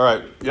All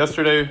right,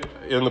 yesterday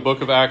in the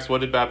book of Acts,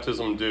 what did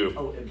baptism do?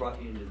 Oh, it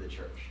brought you into the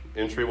church.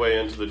 Entryway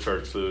into the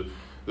church. The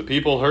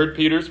people heard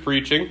Peter's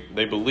preaching,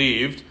 they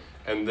believed,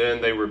 and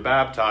then they were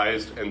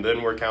baptized, and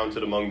then were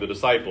counted among the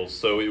disciples.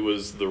 So it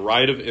was the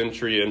rite of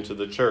entry into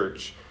the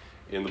church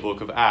in the book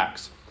of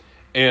Acts.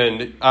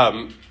 And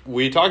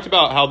we talked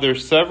about how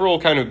there's several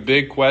kind of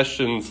big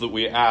questions that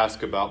we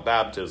ask about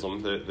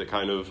baptism that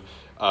kind of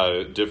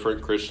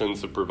different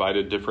Christians have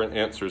provided different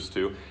answers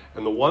to.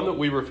 And the one that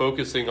we were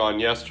focusing on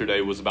yesterday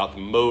was about the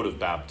mode of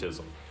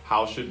baptism.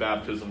 How should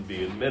baptism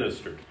be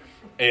administered?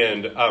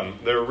 And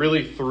there are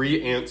really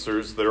three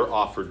answers that are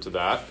offered to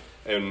that.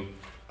 And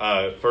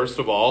first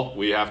of all,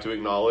 we have to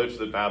acknowledge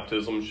that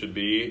baptism should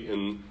be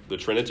in the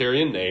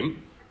Trinitarian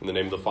name, in the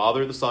name of the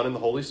Father, the Son, and the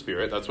Holy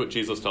Spirit. That's what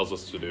Jesus tells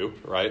us to do,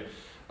 right?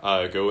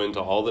 Go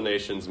into all the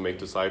nations and make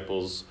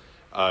disciples,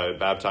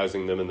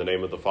 baptizing them in the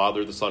name of the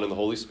Father, the Son, and the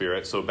Holy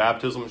Spirit. So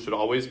baptism should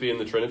always be in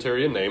the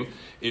Trinitarian name.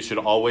 It should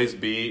always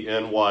be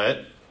in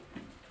what?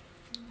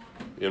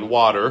 In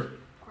water.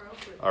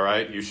 All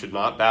right. You should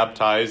not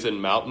baptize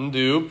in Mountain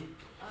Dew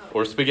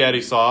or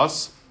spaghetti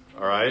sauce.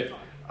 All right.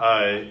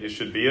 It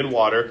should be in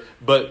water.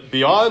 But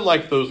beyond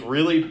like those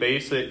really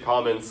basic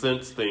common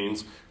sense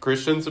things,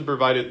 Christians have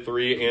provided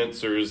three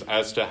answers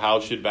as to how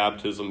should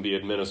baptism be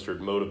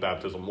administered. Mode of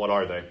baptism. What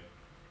are they?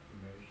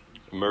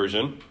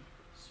 Immersion.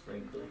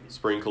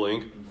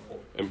 Sprinkling,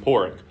 and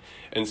pouring.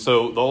 And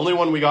so the only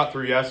one we got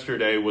through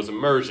yesterday was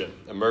immersion.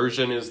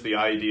 Immersion is the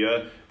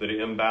idea that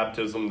in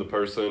baptism the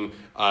person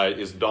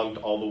is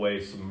dunked all the way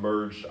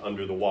submerged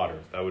under the water.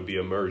 That would be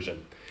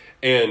immersion.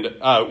 And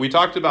we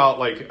talked about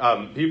like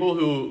people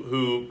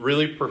who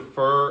really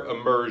prefer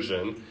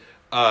immersion.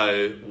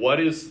 What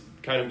is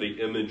kind of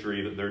the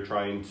imagery that they're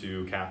trying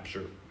to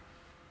capture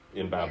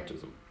in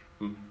baptism?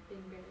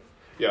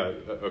 Yeah,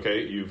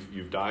 okay,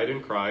 you've died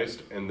in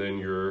Christ, and then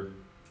you're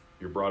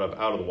brought up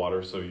out of the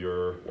water, so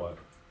you're what?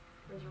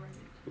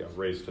 Resurrected. Yeah,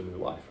 raised to new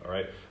life, all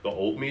right? The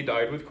old me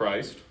died with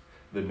Christ,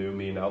 the new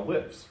me now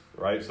lives,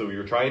 right? So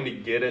you're trying to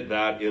get at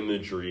that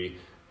imagery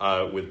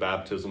with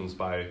baptisms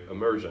by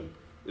immersion.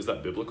 Is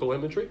that biblical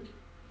imagery?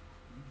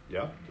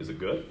 Yeah? Is it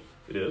good?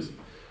 It is.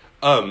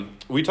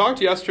 We talked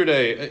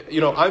yesterday,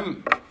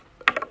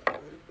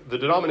 the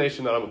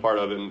denomination that I'm a part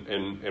of,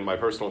 and my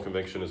personal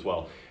conviction as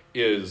well,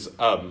 is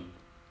I'm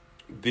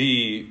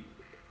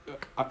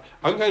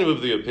kind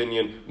of the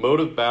opinion, mode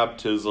of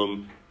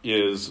baptism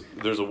is,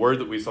 there's a word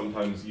that we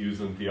sometimes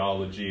use in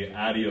theology,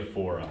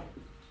 adiaphora.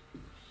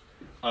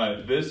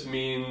 This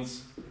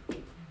means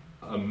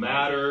a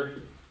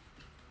matter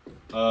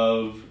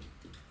of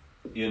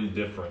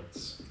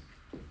indifference.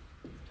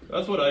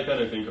 That's what I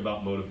kind of think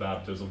about mode of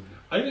baptism.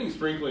 I think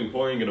sprinkling,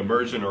 pouring, and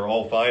immersion are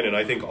all fine, and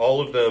I think all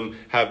of them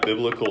have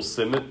biblical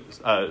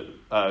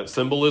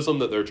symbolism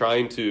that they're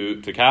trying to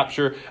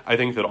capture. I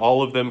think that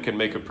all of them can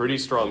make a pretty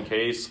strong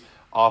case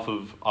off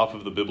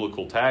of the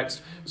biblical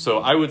text. So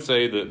I would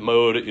say that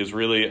mode is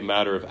really a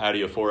matter of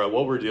adiaphora.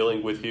 What we're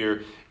dealing with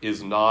here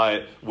is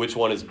not which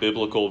one is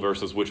biblical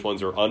versus which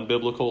ones are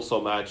unbiblical, so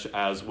much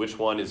as which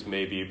one is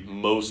maybe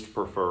most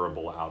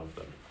preferable out of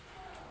them.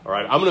 All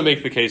right, I'm going to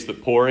make the case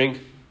that pouring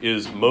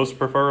is most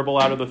preferable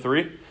out of the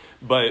three,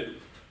 but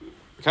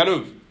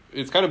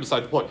it's kind of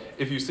beside the point.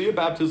 If you see a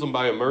baptism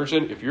by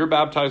immersion, if you're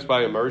baptized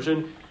by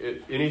immersion,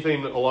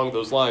 anything along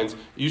those lines,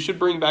 you should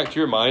bring back to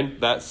your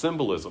mind that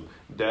symbolism.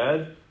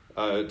 Dead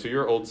to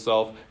your old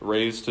self,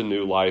 raised to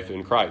new life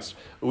in Christ.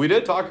 We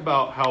did talk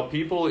about how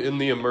people in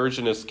the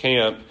immersionist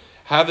camp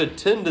have a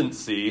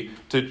tendency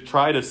to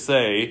try to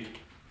say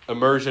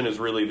immersion is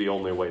really the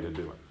only way to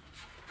do it.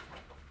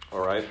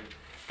 All right?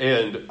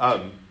 And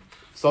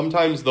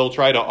sometimes they'll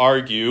try to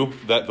argue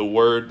that the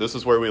word, this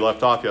is where we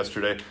left off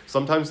yesterday,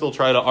 sometimes they'll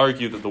try to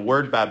argue that the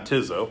word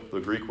baptizo, the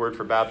Greek word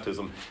for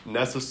baptism,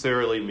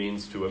 necessarily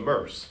means to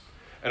immerse.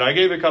 And I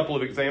gave a couple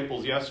of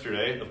examples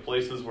yesterday of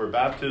places where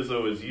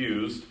baptizo is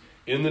used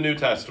in the New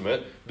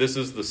Testament. This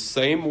is the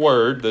same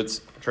word that's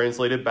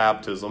translated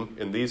baptism.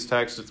 In these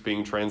texts, it's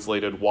being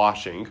translated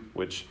washing,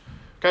 which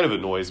kind of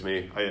annoys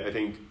me. I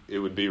think it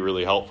would be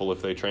really helpful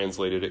if they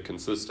translated it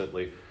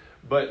consistently.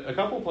 But a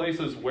couple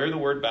places where the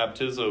word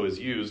baptizo is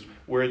used,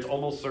 where it's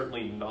almost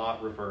certainly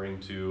not referring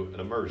to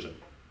an immersion.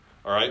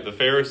 All right, the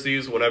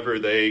Pharisees, whenever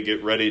they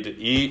get ready to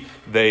eat,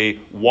 they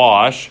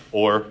wash,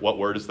 or what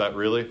word is that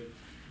really?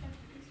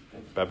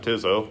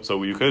 Baptizo.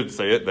 So you could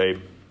say it,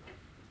 they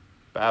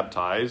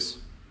baptize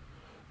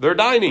their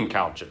dining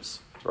couches.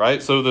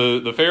 Right? So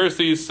the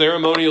Pharisees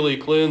ceremonially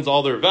cleanse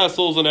all their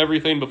vessels and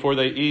everything before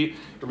they eat.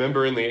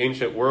 Remember, in the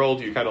ancient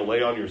world, you kind of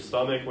lay on your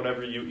stomach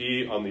whenever you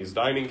eat on these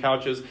dining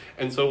couches.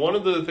 And so one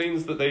of the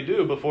things that they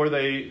do before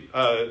they,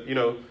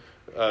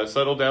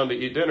 settle down to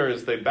eat dinner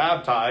is they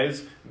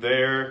baptize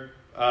their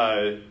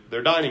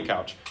dining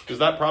couch. Does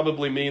that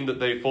probably mean that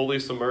they fully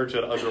submerge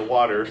it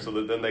underwater so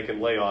that then they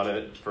can lay on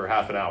it for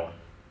half an hour?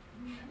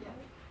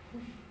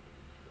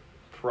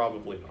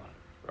 Probably not,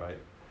 right?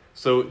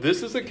 So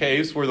this is a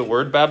case where the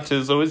word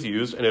baptizo is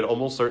used, and it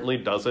almost certainly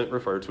doesn't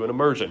refer to an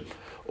immersion.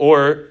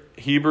 Or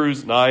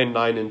Hebrews 9,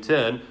 9, and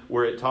 10,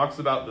 where it talks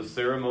about the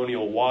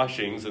ceremonial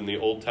washings in the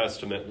Old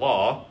Testament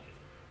law,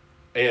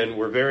 and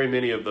were very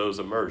many of those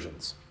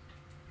immersions?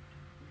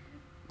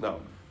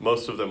 No.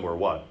 Most of them were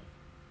what?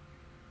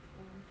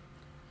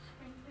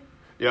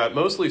 Yeah,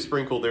 mostly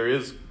sprinkled.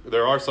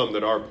 There are some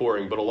that are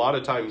pouring, but a lot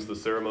of times the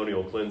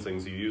ceremonial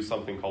cleansings, you use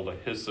something called a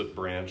hyssop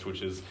branch,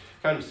 which is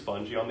kind of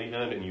spongy on the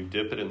end, and you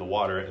dip it in the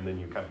water, and then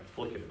you kind of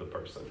flick it at the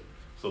person.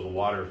 So the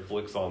water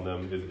flicks on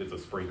them. It's a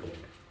sprinkling.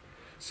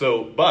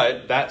 So,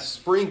 but that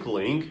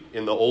sprinkling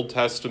in the Old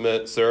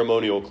Testament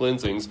ceremonial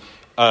cleansings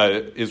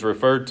is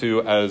referred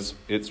to as,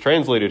 it's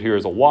translated here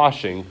as a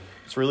washing.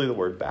 It's really the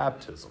word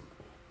baptism,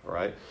 all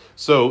right?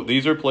 So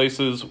these are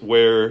places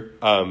where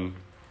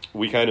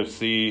we kind of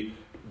see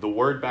the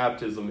word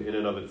baptism in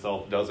and of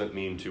itself doesn't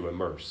mean to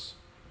immerse.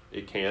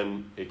 It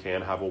can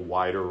have a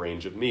wider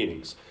range of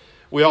meanings.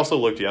 We also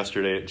looked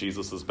yesterday at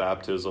Jesus'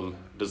 baptism.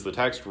 Does the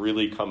text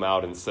really come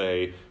out and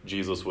say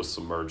Jesus was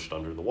submerged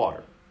under the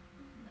water?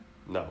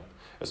 No.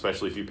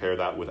 Especially if you pair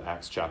that with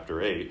Acts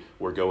chapter 8,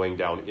 we're going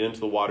down into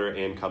the water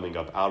and coming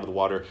up out of the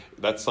water.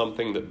 That's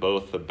something that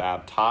both the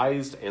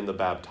baptized and the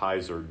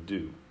baptizer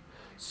do.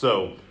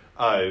 So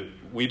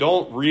we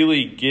don't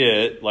really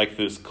get like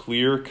this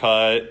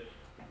clear-cut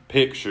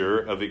picture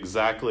of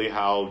exactly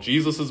how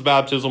Jesus'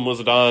 baptism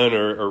was done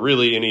or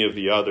really any of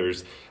the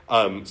others.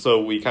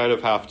 So we kind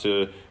of have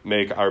to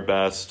make our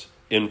best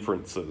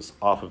inferences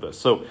off of this.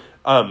 So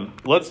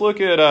let's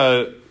look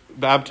at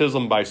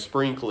baptism by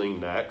sprinkling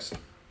next.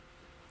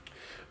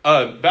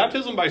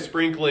 Baptism by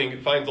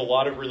sprinkling finds a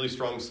lot of really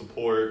strong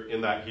support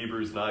in that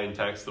Hebrews 9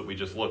 text that we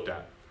just looked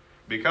at.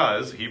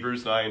 Because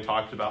Hebrews 9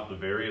 talked about the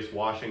various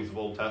washings of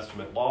Old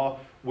Testament law,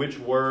 which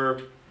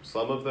were,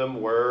 some of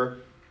them were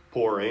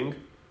pouring.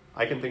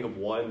 I can think of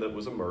one that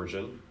was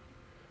immersion.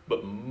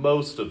 But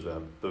most of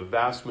them, the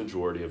vast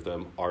majority of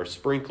them, are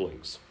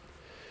sprinklings.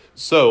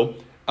 So,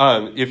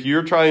 if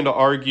you're trying to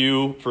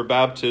argue for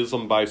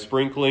baptism by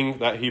sprinkling,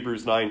 that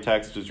Hebrews 9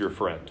 text is your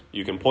friend.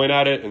 You can point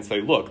at it and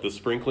say, look, the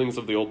sprinklings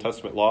of the Old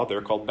Testament law,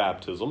 they're called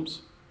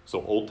baptisms.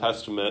 So Old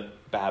Testament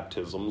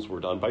baptisms were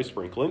done by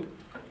sprinkling.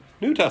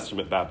 New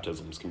Testament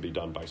baptisms can be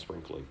done by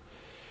sprinkling.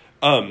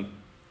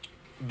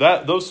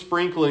 Those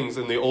sprinklings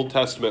in the Old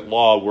Testament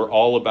law were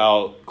all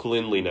about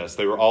cleanliness.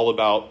 They were all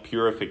about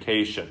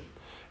purification.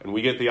 And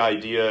we get the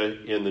idea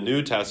in the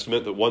New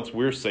Testament that once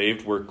we're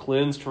saved, we're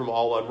cleansed from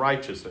all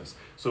unrighteousness.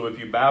 So if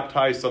you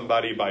baptize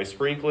somebody by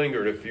sprinkling,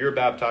 or if you're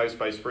baptized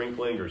by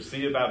sprinkling, or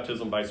see a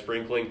baptism by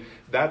sprinkling,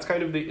 that's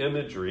kind of the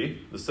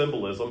imagery, the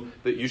symbolism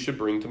that you should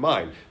bring to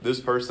mind. This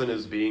person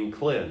is being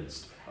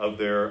cleansed of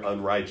their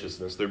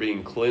unrighteousness. They're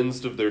being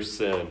cleansed of their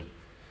sin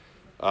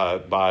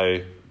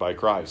by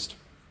Christ.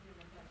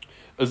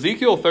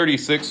 Ezekiel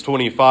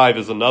 36:25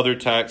 is another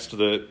text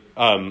that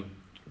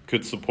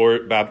could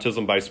support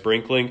baptism by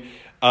sprinkling.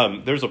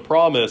 There's a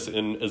promise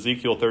in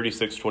Ezekiel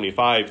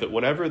 36:25 that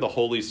whenever the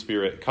Holy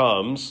Spirit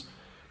comes,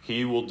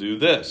 he will do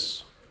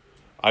this.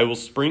 I will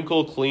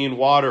sprinkle clean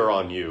water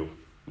on you.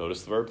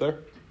 Notice the verb there?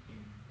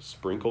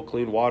 Sprinkle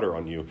clean water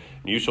on you. And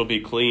you shall be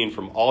clean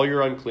from all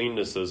your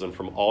uncleannesses, and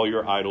from all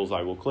your idols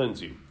I will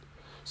cleanse you.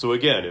 So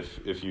again,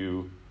 if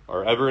you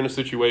are ever in a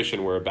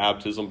situation where a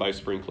baptism by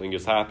sprinkling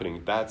is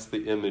happening, that's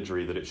the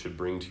imagery that it should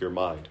bring to your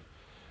mind.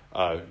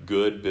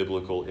 Good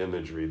biblical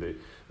imagery.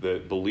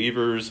 That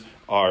believers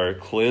are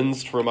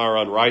cleansed from our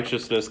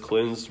unrighteousness,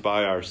 cleansed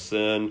by our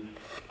sin.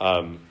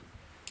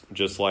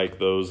 Just like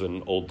those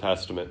in Old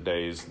Testament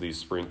days, these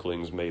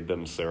sprinklings made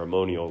them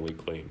ceremonially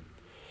clean.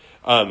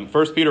 1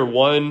 Peter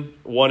 1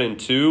 and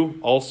 2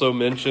 also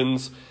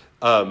mentions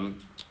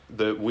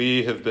that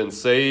we have been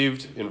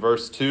saved, in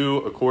verse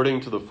 2,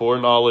 according to the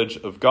foreknowledge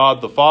of God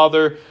the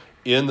Father,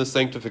 in the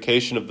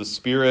sanctification of the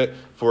Spirit,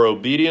 for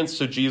obedience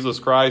to Jesus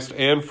Christ,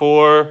 and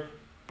for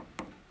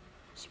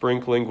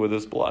sprinkling with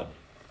his blood.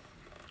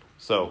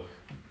 So,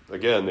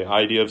 again, the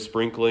idea of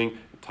sprinkling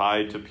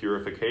tied to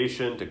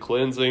purification, to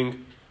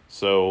cleansing.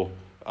 So,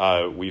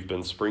 we've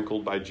been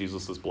sprinkled by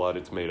Jesus' blood.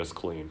 It's made us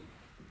clean.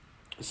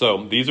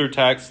 So, these are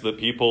texts that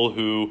people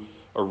who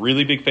are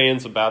really big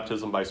fans of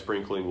baptism by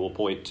sprinkling will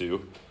point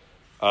to.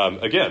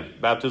 Again,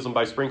 baptism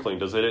by sprinkling,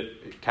 does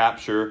it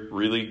capture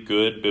really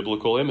good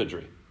biblical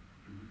imagery?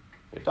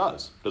 It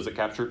does. Does it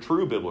capture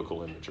true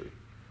biblical imagery?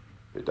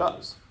 It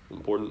does.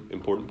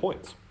 Important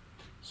points.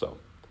 So,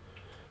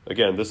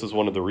 again, this is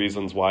one of the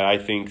reasons why I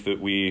think that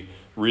we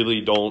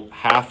really don't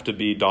have to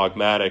be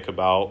dogmatic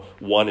about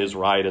one is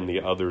right and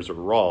the others are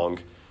wrong.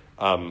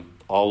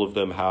 All of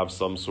them have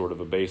some sort of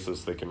a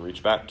basis they can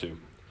reach back to.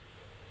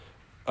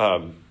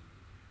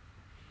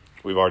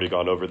 We've already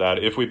gone over that.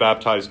 If we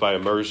baptize by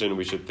immersion,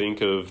 we should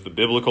think of the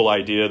biblical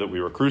idea that we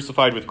were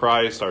crucified with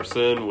Christ. Our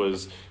sin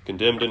was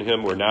condemned in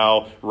him. We're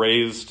now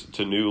raised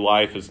to new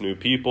life as new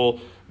people.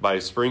 By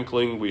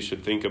sprinkling, we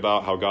should think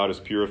about how God has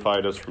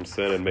purified us from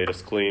sin and made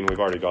us clean. We've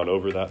already gone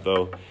over that,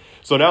 though.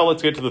 So now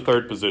let's get to the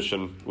third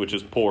position, which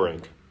is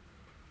pouring.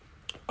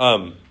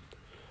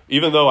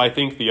 Even though I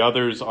think the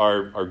others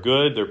are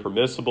good, they're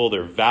permissible,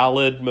 they're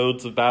valid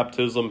modes of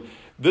baptism,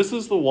 this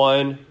is the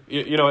one,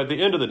 at the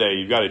end of the day,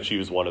 you've got to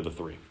choose one of the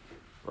three,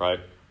 right?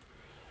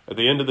 At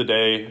the end of the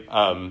day,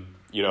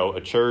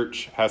 a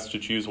church has to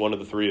choose one of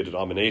the three. A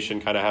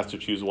denomination kind of has to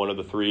choose one of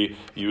the three.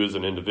 You as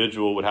an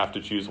individual would have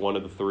to choose one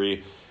of the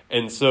three.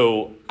 And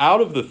so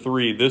out of the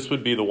three, this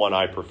would be the one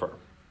I prefer.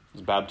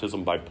 It's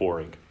baptism by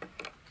pouring.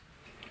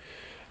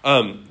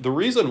 The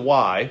reason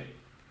why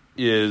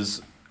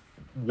is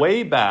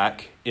way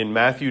back in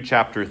Matthew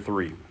chapter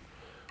 3,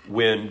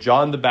 when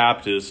John the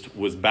Baptist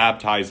was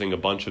baptizing a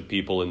bunch of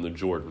people in the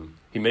Jordan,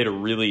 he made a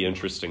really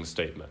interesting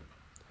statement.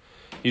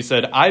 He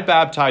said, I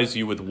baptize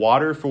you with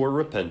water for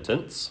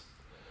repentance,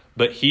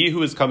 but he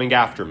who is coming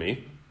after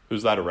me,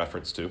 who's that a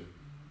reference to?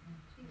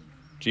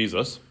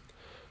 Jesus.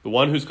 The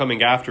one who's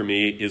coming after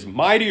me is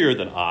mightier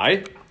than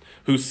I,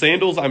 whose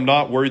sandals I'm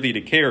not worthy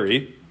to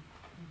carry.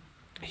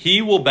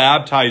 He will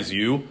baptize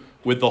you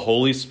with the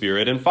Holy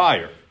Spirit and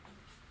fire.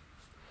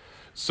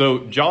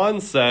 So John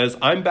says,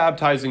 I'm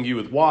baptizing you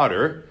with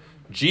water.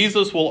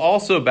 Jesus will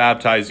also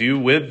baptize you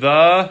with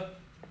the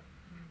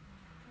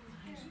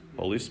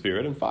Holy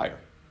Spirit and fire.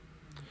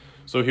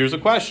 So here's a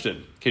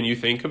question. Can you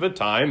think of a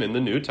time in the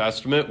New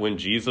Testament when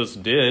Jesus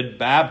did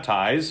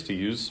baptize, to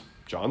use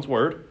John's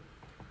word,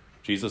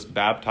 Jesus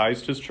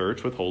baptized his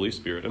church with Holy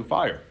Spirit and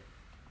fire?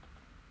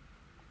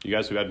 You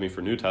guys who had me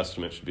for New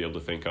Testament should be able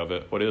to think of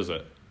it. What is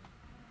it?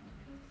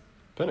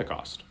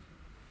 Pentecost.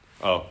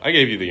 Oh, I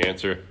gave you the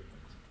answer.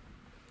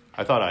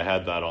 I thought I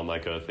had that on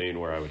like a thing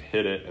where I would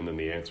hit it and then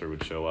the answer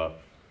would show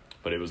up.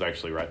 But it was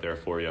actually right there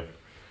for you.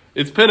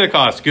 It's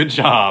Pentecost. Good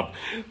job.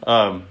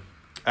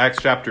 Acts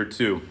chapter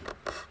 2.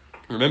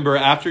 Remember,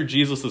 after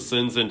Jesus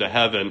ascends into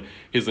heaven,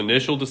 his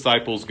initial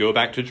disciples go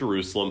back to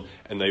Jerusalem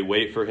and they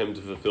wait for him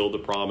to fulfill the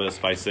promise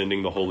by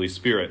sending the Holy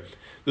Spirit.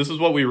 This is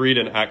what we read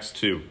in Acts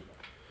 2.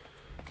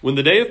 When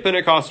the day of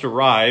Pentecost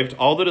arrived,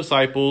 all the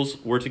disciples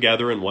were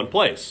together in one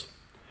place.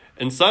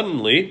 And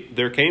suddenly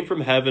there came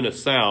from heaven a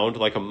sound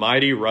like a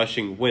mighty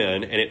rushing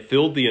wind, and it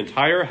filled the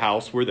entire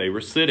house where they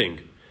were sitting.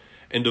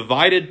 And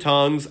divided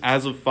tongues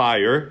as of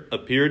fire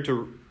appeared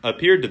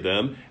to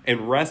them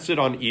and rested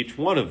on each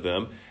one of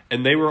them.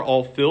 And they were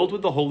all filled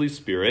with the Holy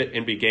Spirit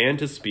and began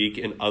to speak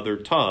in other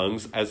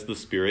tongues as the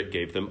Spirit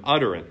gave them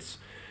utterance.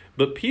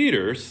 But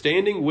Peter,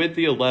 standing with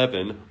the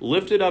 11,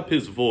 lifted up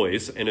his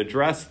voice and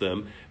addressed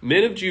them,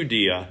 Men of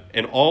Judea,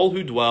 and all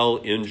who dwell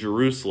in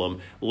Jerusalem,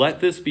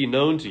 let this be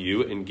known to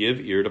you and give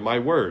ear to my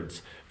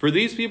words. For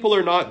these people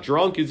are not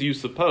drunk as you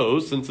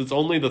suppose, since it's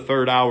only the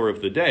third hour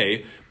of the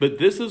day, but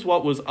this is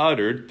what was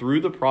uttered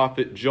through the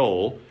prophet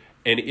Joel,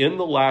 and in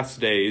the last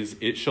days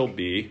it shall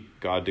be,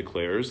 God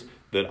declares,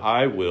 that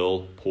I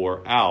will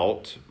pour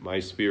out my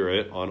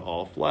Spirit on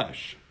all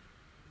flesh.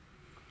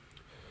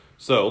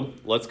 So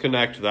let's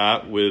connect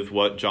that with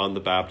what John the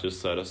Baptist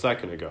said a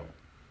second ago.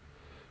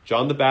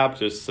 John the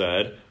Baptist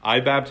said, I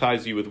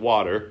baptize you with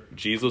water.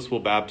 Jesus will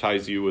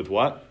baptize you with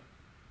what?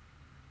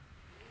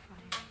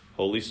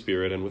 Holy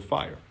Spirit and with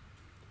fire.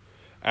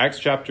 Acts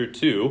chapter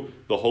 2,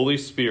 the Holy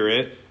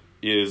Spirit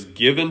is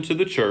given to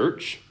the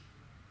church.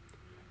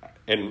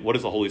 And what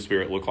does the Holy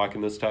Spirit look like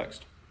in this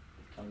text?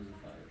 Tongues of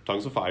fire.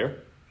 Tongues of fire.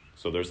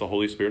 So there's the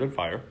Holy Spirit and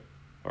fire.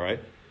 All right.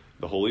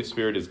 The Holy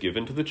Spirit is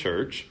given to the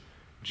church.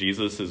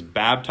 Jesus is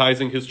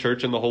baptizing his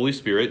church in the Holy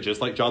Spirit,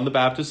 just like John the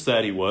Baptist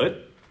said he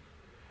would.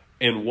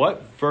 And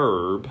what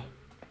verb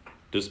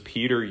does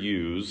Peter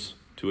use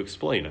to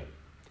explain it?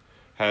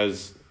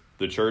 Has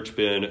the church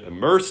been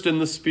immersed in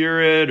the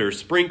Spirit or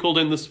sprinkled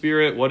in the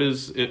Spirit? What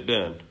has it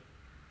been?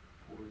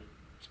 Poured.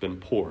 It's been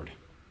poured.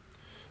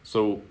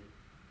 So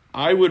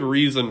I would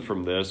reason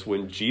from this,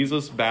 when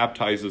Jesus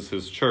baptizes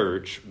his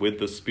church with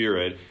the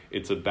Spirit,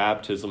 it's a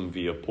baptism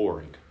via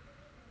pouring.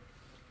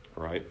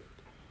 All right?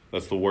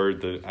 That's the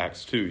word that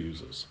Acts 2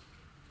 uses.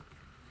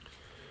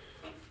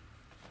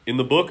 In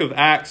the book of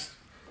Acts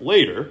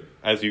later,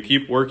 as you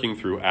keep working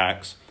through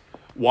Acts,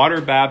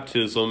 water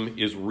baptism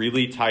is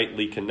really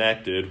tightly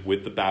connected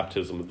with the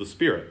baptism of the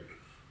Spirit.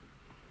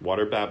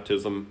 Water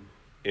baptism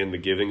and the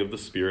giving of the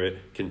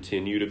Spirit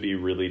continue to be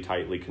really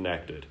tightly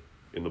connected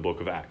in the book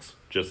of Acts,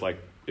 just like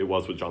it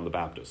was with John the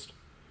Baptist.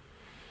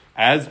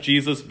 As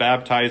Jesus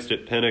baptized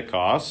at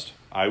Pentecost,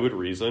 I would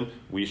reason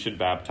we should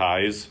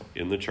baptize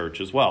in the church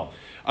as well.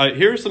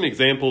 Here are some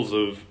examples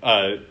of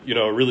a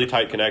really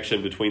tight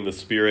connection between the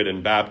Spirit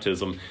and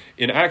baptism.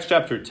 In Acts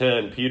chapter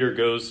 10, Peter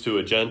goes to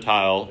a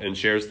Gentile and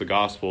shares the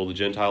gospel. The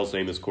Gentile's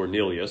name is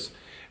Cornelius.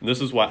 And this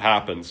is what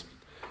happens.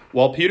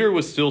 While Peter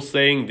was still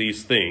saying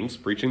these things,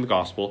 preaching the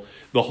gospel,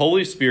 the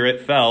Holy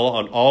Spirit fell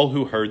on all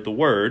who heard the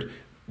word.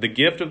 The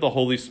gift of the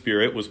Holy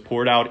Spirit was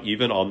poured out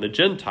even on the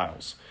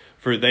Gentiles.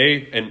 For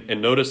they, and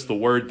notice the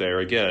word there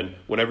again,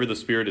 whenever the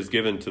Spirit is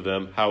given to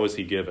them, how is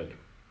he given?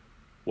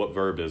 What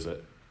verb is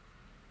it?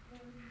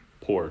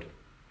 Poured.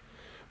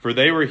 For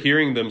they were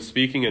hearing them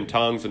speaking in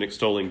tongues and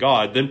extolling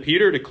God. Then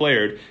Peter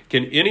declared,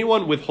 Can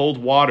anyone withhold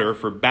water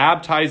for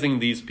baptizing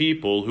these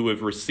people who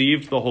have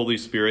received the Holy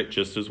Spirit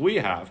just as we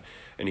have?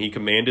 And he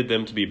commanded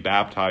them to be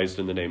baptized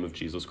in the name of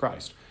Jesus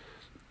Christ.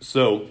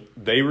 So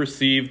they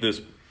receive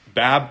this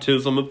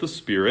baptism of the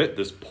Spirit,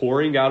 this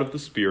pouring out of the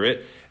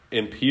Spirit,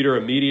 and Peter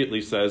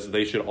immediately says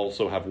they should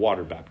also have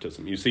water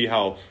baptism. You see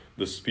how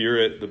the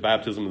Spirit, the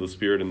baptism of the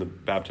Spirit and the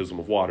baptism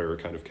of water are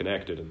kind of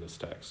connected in this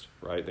text,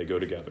 right? They go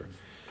together.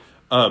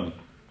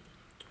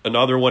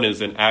 Another one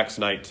is in Acts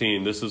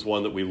 19. This is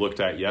one that we looked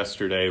at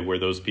yesterday, where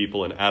those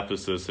people in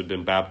Ephesus had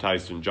been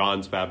baptized in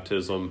John's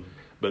baptism,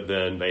 but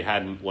then they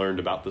hadn't learned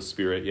about the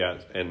Spirit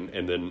yet, and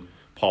then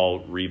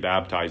Paul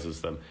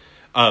rebaptizes them.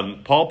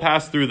 Paul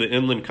passed through the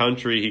inland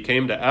country. He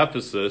came to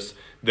Ephesus.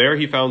 There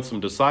he found some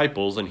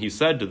disciples, and he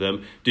said to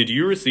them, "Did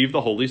you receive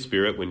the Holy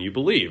Spirit when you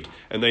believed?"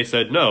 And they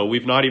said, "No,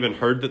 we've not even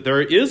heard that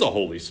there is a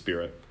Holy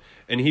Spirit."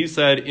 And he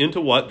said, "Into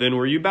what then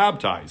were you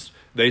baptized?"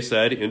 They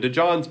said, "Into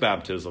John's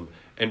baptism."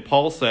 And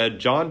Paul said,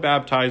 "John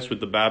baptized with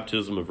the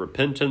baptism of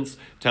repentance,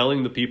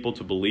 telling the people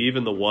to believe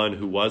in the one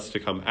who was to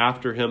come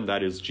after him,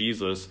 that is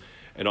Jesus."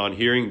 And on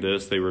hearing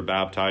this, they were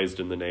baptized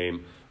in the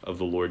name of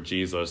the Lord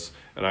Jesus.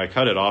 And I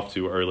cut it off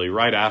too early.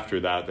 Right after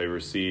that, they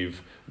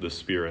receive the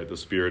Spirit. The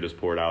Spirit is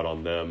poured out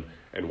on them.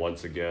 And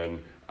once again,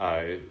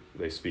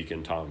 they speak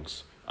in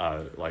tongues,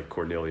 like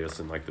Cornelius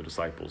and like the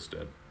disciples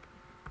did.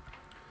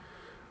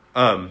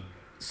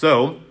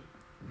 So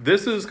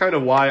this is kind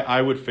of why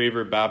I would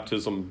favor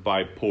baptism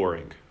by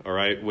pouring. All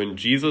right. When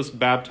Jesus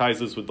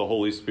baptizes with the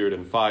Holy Spirit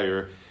and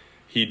fire,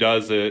 he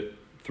does it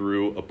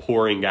through a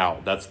pouring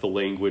out. That's the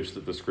language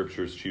that the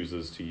scriptures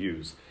chooses to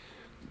use.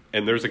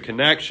 And there's a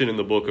connection in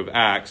the book of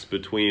Acts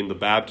between the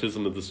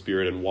baptism of the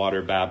Spirit and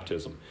water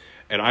baptism.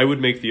 And I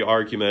would make the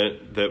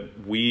argument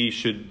that we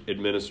should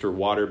administer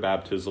water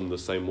baptism the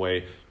same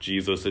way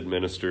Jesus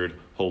administered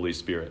Holy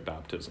Spirit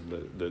baptism.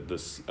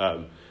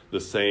 The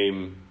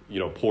same,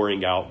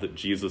 pouring out that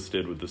Jesus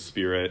did with the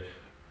Spirit,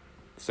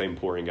 the same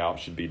pouring out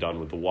should be done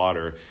with the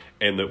water.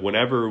 And that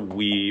whenever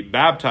we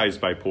baptize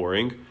by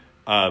pouring,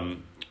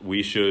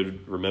 we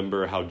should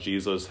remember how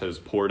Jesus has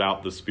poured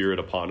out the Spirit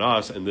upon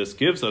us, and this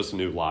gives us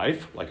new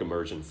life, like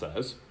immersion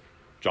says.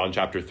 John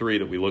chapter 3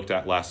 that we looked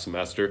at last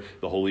semester,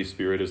 the Holy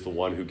Spirit is the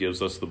one who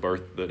gives us the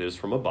birth that is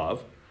from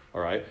above.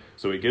 All right,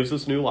 so it gives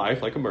us new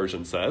life, like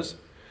immersion says.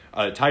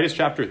 Titus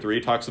chapter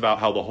 3 talks about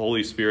how the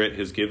Holy Spirit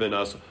has given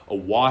us a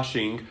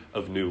washing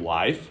of new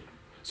life.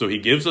 So he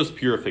gives us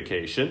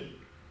purification,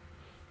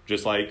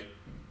 just like,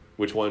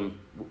 which one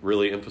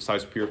really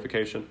emphasized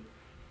purification?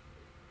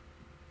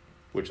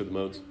 Which of the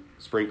modes?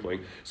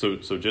 Sprinkling. So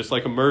just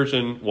like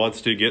immersion wants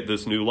to get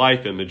this new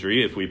life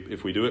imagery, if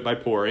we do it by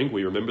pouring,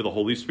 we remember the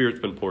Holy Spirit's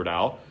been poured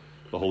out.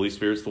 The Holy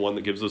Spirit's the one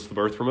that gives us the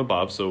birth from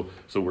above. So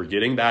we're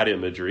getting that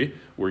imagery.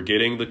 We're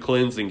getting the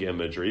cleansing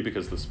imagery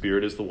because the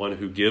Spirit is the one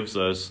who gives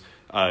us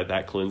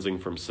that cleansing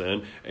from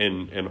sin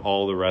and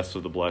all the rest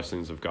of the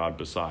blessings of God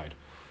beside.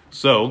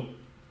 So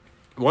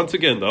once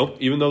again, though,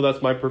 even though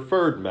that's my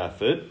preferred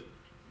method,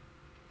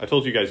 I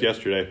told you guys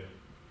yesterday,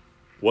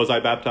 was I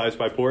baptized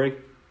by pouring?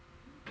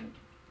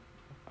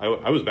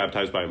 I was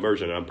baptized by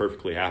immersion, and I'm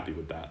perfectly happy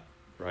with that,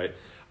 right?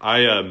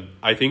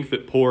 I think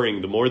that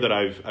pouring, the more that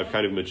I've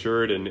kind of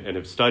matured and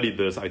have studied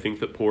this, I think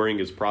that pouring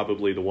is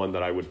probably the one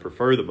that I would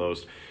prefer the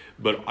most.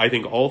 But I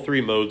think all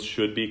three modes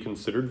should be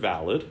considered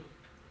valid,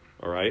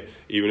 all right,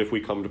 even if we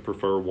come to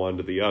prefer one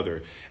to the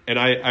other. And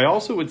I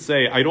also would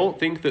say I don't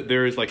think that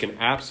there is like an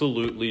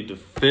absolutely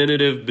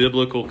definitive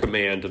biblical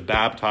command to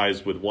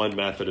baptize with one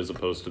method as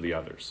opposed to the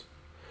others,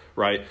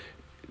 right?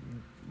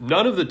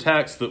 None of the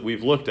texts that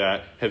we've looked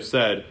at have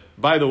said,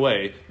 by the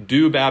way,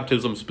 do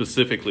baptism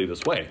specifically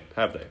this way,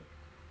 have they?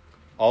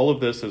 All of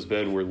this has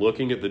been, we're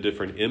looking at the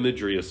different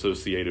imagery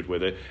associated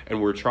with it,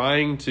 and we're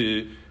trying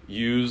to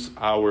use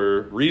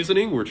our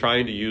reasoning, we're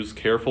trying to use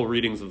careful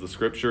readings of the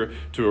scripture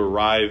to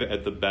arrive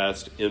at the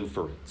best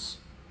inference.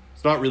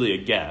 It's not really a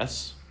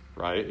guess,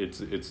 right?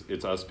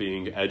 It's us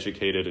being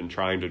educated and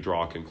trying to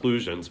draw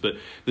conclusions, but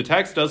the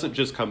text doesn't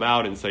just come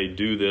out and say,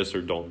 do this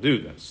or don't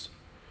do this.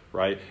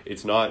 Right?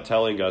 It's not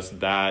telling us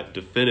that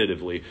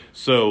definitively.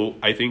 So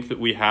I think that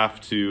we have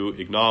to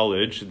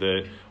acknowledge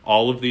that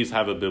all of these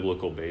have a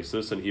biblical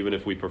basis, and even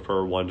if we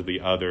prefer one to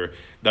the other,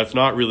 that's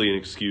not really an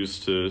excuse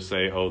to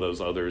say, oh, those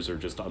others are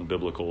just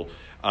unbiblical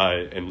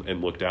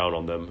and look down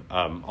on them.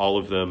 All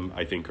of them,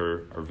 I think,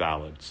 are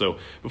valid. So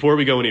before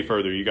we go any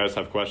further, you guys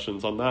have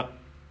questions on that?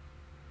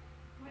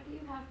 Why do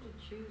you have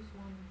to choose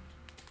one?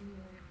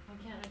 Why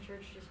can't a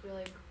church just be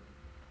like,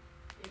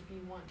 if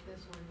you want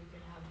this one, you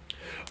can have it?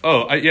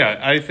 Oh,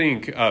 I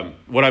think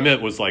what I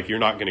meant was like you're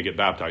not going to get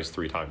baptized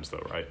 3 times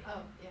though, right?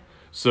 Oh, yeah.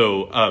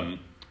 So,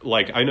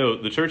 I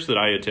know the church that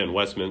I attend,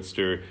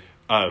 Westminster,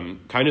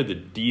 kind of the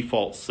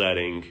default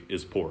setting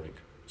is pouring.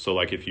 So,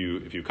 like if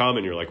you come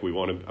and you're like,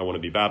 I want to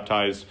be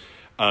baptized,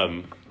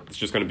 it's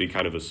just going to be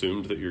kind of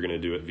assumed that you're going to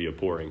do it via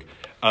pouring.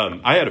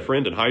 I had a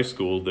friend in high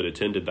school that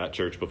attended that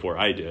church before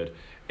I did,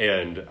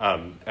 and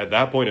at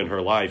that point in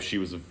her life, she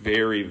was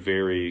very,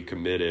 very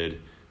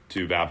committed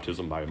to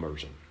baptism by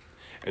immersion.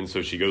 And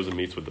so she goes and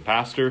meets with the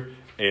pastor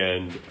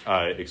and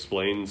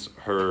explains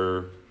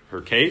her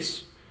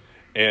case.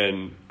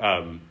 And,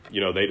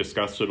 they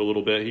discussed it a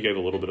little bit. He gave a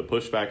little bit of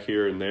pushback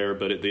here and there.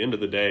 But at the end of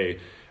the day,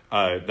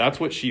 That's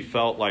what she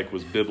felt like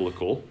was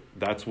biblical.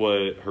 That's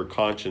what her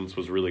conscience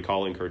was really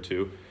calling her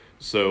to.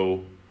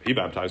 So he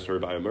baptized her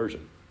by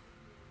immersion,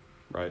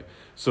 right?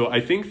 So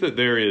I think that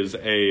there is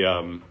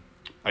a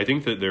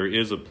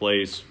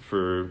place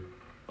for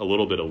a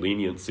little bit of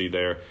leniency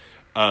there.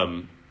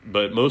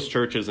 But most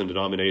churches and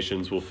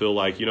denominations will feel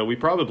like, we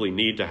probably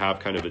need to have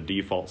kind of a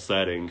default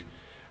setting,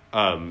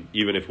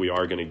 even if we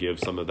are going to give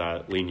some of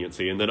that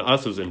leniency. And then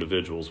us as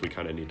individuals, we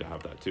kind of need to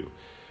have that too.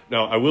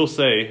 Now, I will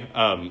say,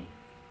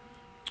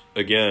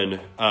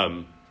 again,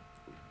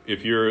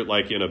 if you're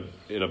like in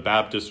a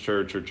Baptist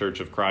church or Church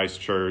of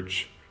Christ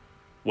church,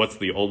 what's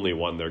the only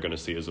one they're going to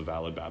see as a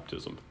valid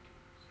baptism?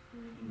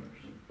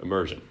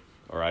 Immersion.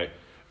 All right.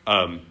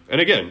 And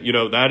again,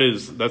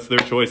 that's their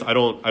choice. I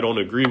don't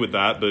agree with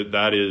that, but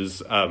that is,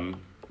 there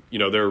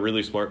are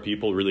really smart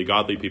people, really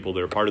godly people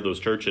that are part of those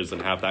churches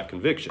and have that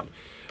conviction.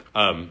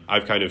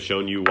 I've kind of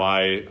shown you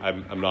why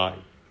I'm not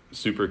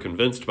super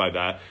convinced by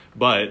that,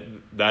 but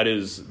that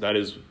is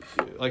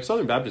like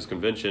Southern Baptist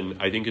Convention,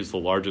 I think, is the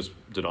largest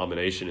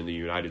denomination in the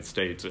United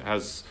States. It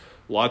has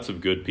lots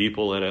of good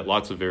people in it,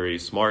 lots of very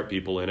smart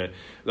people in it.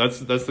 That's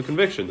the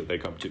conviction that they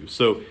come to.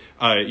 So,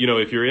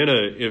 if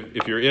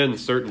you're in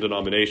certain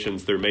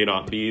denominations, there may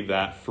not be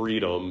that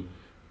freedom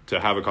to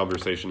have a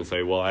conversation and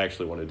say, well, I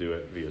actually want to do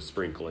it via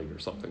sprinkling or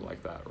something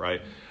like that,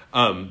 right?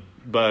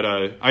 But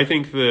I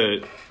think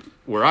that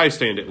where I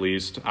stand, at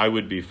least, I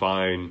would be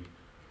fine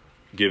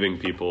giving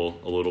people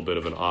a little bit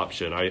of an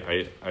option.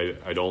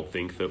 I don't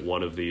think that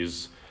one of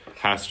these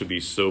has to be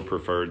so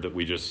preferred that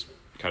we just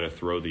kind of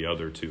throw the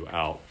other two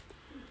out.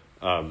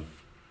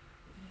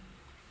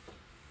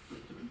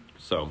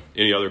 So,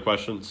 any other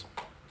questions?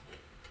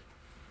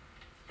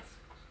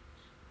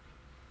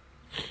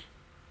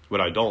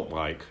 What I don't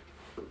like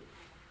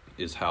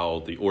is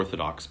how the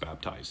Orthodox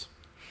baptize.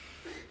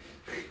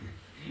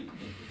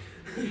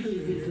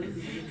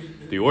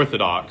 The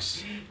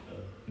Orthodox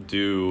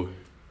do,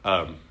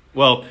 the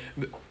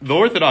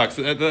Orthodox,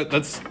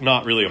 that's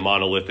not really a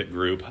monolithic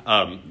group.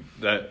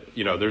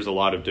 There's a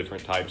lot of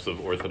different types of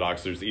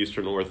Orthodox. There's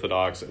Eastern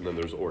Orthodox, and then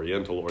there's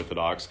Oriental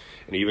Orthodox.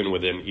 And even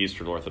within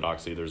Eastern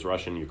Orthodoxy, there's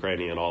Russian,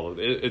 Ukrainian, all of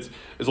it. It's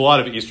a lot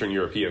of Eastern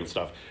European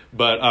stuff.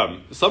 But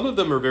some of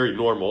them are very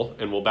normal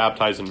and will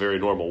baptize in very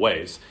normal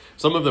ways.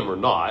 Some of them are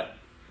not.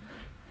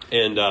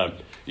 And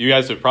you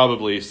guys have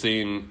probably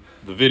seen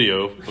the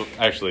video.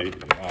 Actually,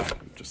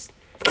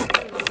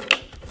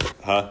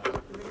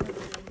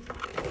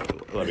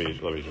 Let me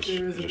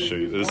just show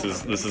you. This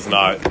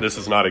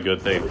is not a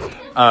good thing.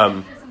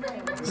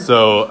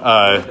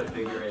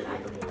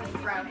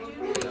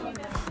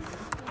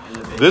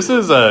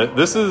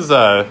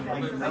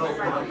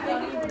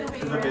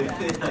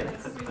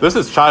 This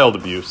is child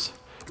abuse.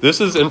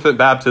 This is infant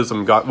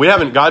baptism. We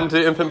haven't gotten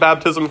to infant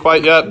baptism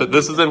quite yet, but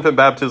this is infant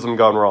baptism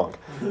gone wrong.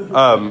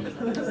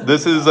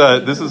 This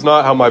is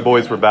not how my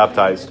boys were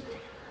baptized.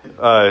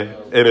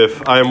 And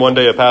if I am one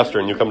day a pastor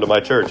and you come to my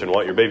church and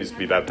want your babies to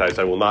be baptized,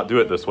 I will not do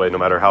it this way, no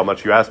matter how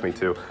much you ask me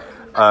to,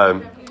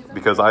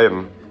 because I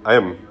am.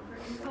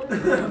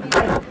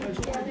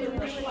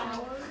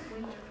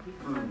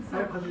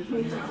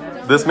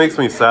 This makes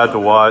me sad to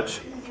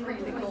watch.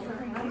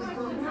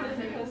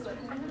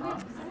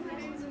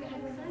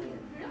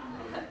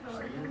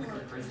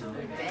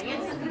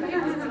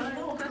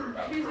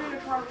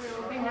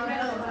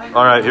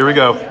 All right, here we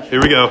go.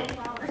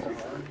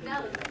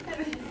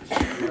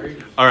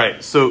 All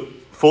right, so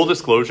full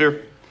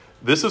disclosure,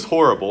 this is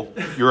horrible.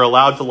 You're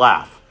allowed to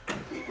laugh,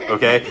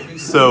 okay?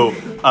 So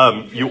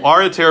you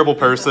are a terrible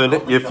person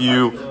if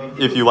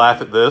you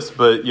laugh at this,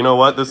 but you know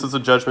what? This is a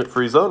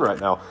judgment-free zone right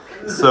now.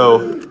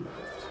 So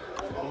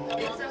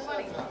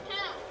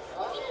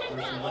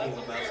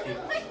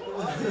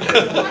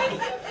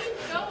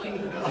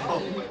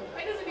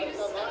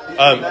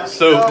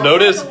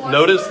notice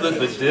that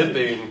the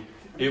dipping,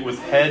 it was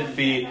head,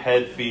 feet,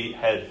 head, feet,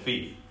 head,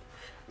 feet.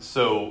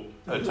 So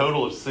a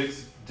total of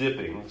 6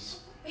 dippings,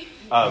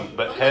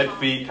 but head,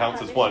 feet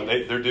counts as one.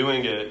 They're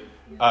doing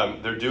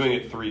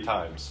it 3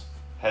 times.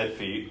 Head,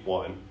 feet,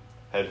 1.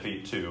 Head,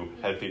 feet, 2.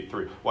 Head, feet,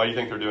 3. Why do you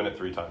think they're doing it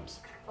 3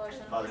 times?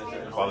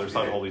 Father,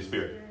 Son, Holy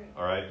Spirit.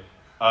 All right.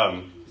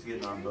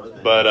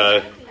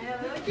 But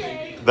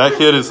that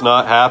kid is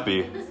not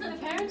happy.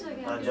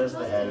 Not just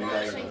the head, we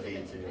gotta get the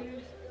feet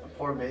too.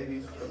 Poor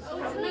babies.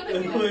 Well, I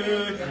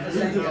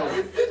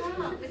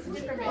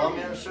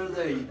mean, I'm sure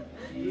they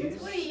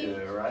used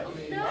to, right?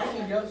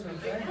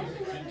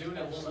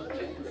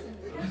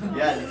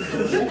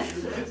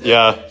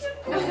 Yeah,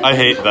 I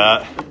hate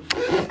that.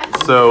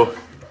 So,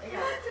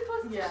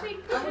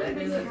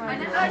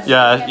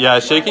 yeah,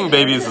 shaking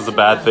babies is a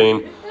bad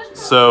thing.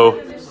 So,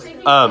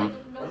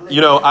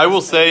 I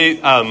will say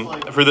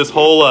for this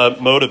whole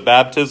mode of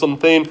baptism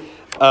thing,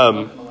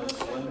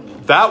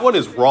 that one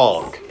is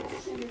wrong.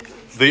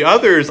 The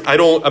others,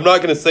 I'm not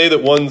going to say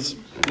that one's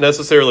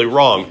necessarily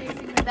wrong.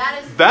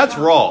 That's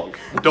wrong.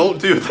 Don't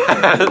do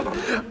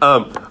that.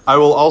 I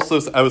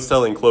was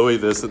telling Chloe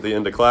this at the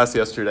end of class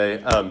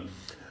yesterday.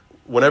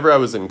 Whenever I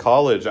was in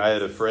college, I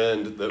had a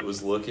friend that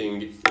was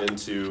looking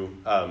into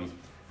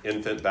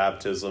infant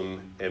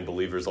baptism and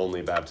believers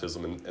only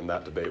baptism in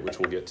that debate, which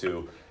we'll get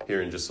to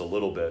here in just a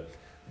little bit.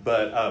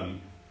 But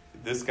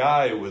this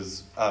guy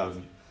was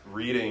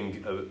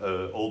reading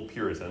an old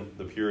Puritan.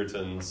 The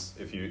Puritans,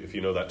 if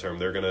you know that term,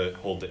 they're going to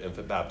hold to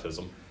infant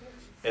baptism.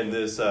 And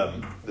this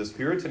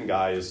Puritan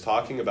guy is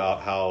talking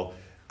about how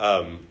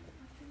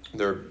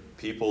there are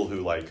people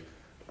who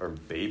are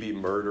baby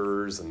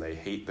murderers and they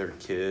hate their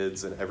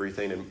kids and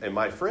everything. And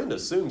my friend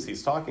assumes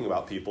he's talking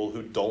about people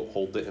who don't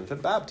hold to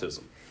infant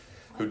baptism,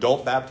 who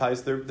don't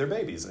baptize their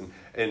babies.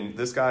 And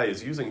this guy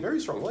is using very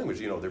strong language.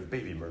 They're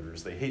baby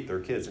murderers. They hate their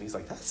kids. And he's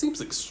like, that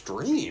seems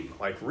extreme,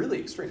 really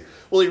extreme.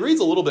 Well, he reads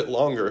a little bit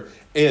longer,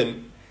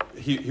 and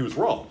he was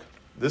wrong.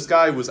 This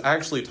guy was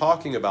actually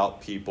talking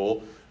about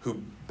people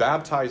who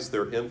baptized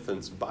their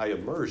infants by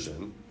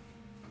immersion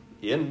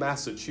in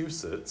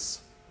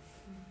Massachusetts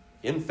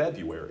in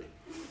February.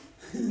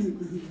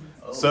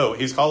 So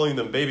he's calling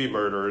them baby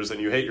murderers and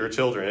you hate your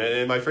children.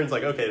 And my friend's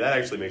like, okay, that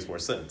actually makes more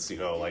sense.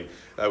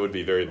 That would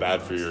be very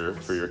bad for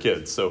your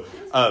kids. So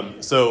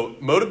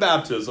mode of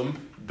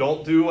baptism,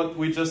 don't do what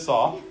we just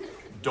saw.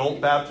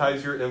 Don't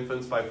baptize your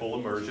infants by full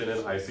immersion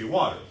in icy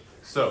water.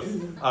 So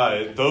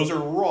those are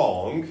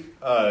wrong.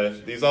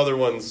 These other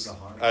ones,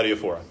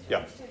 adiaphora.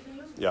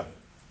 Yeah.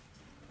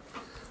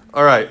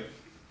 All right.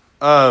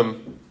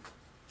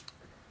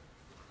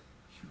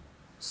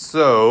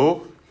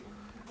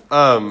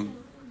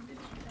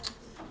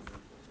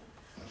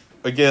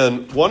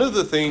 Again, one of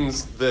the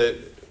things that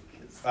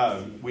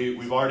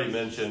we've already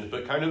mentioned,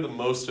 but kind of the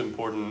most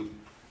important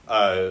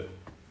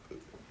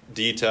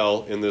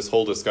detail in this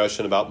whole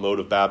discussion about mode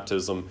of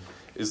baptism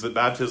is that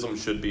baptism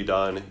should be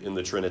done in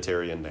the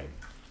Trinitarian name.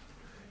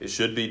 It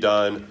should be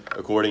done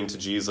according to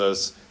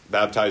Jesus.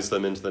 Baptize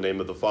them into the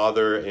name of the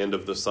Father and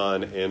of the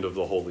Son and of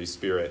the Holy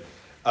Spirit.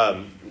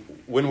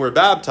 When we're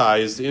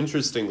baptized,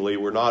 interestingly,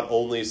 we're not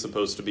only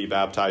supposed to be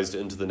baptized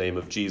into the name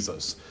of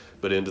Jesus,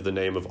 but into the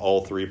name of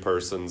all three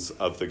persons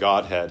of the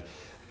Godhead.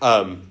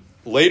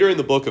 Later in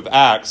the book of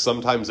Acts,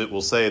 sometimes it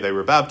will say they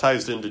were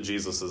baptized into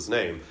Jesus'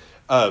 name.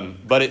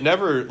 But it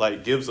never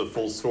gives a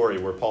full story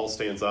where Paul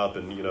stands up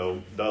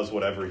and, does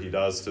whatever he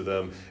does to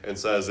them and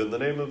says, in the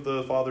name of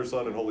the Father,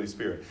 Son, and Holy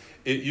Spirit.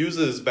 It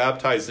uses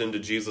baptized into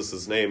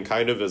Jesus' name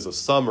kind of as a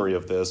summary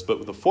of this,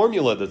 but the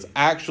formula that's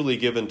actually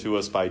given to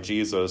us by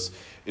Jesus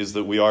is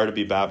that we are to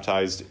be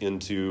baptized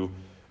into,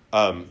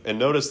 and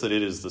notice that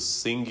it is the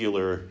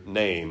singular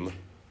name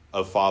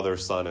of Father,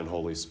 Son, and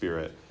Holy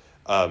Spirit.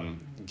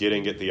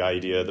 Getting at the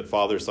idea that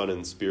Father, Son,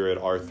 and Spirit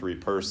are three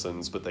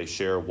persons, but they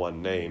share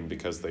one name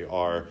because they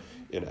are,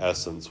 in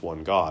essence,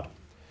 one God.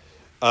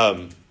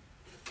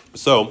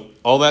 So,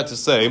 all that to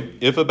say,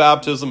 if a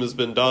baptism has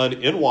been done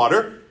in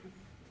water,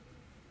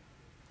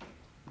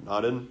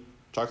 not in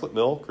chocolate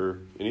milk or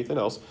anything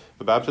else,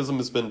 if a baptism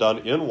has been done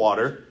in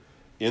water,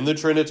 in the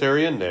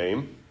Trinitarian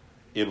name,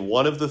 in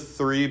one of the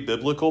three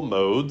biblical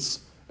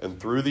modes, and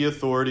through the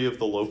authority of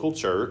the local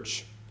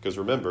church, because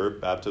remember,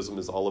 baptism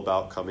is all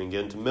about coming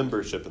into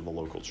membership in the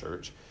local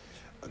church,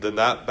 then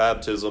that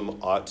baptism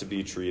ought to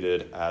be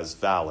treated as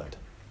valid.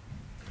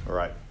 All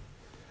right.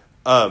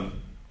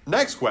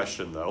 Next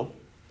question, though.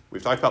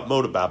 We've talked about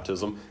mode of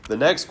baptism. The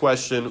next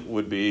question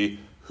would be,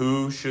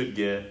 who should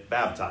get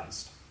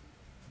baptized?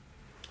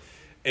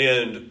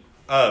 And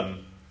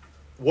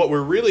what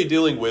we're really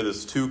dealing with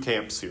is two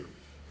camps here.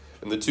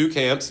 And the two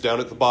camps down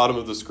at the bottom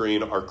of the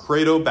screen are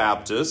Credo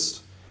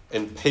Baptist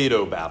and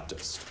Paedo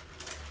Baptist.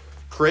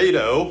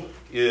 Credo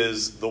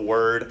is the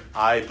word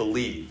I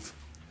believe.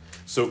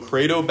 So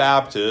Credo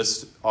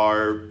Baptists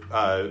are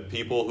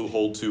people who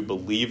hold to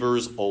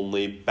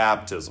believers-only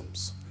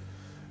baptisms.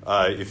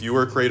 If you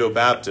are Credo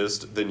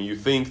Baptist, then you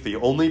think the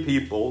only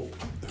people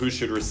who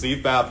should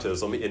receive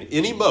baptism in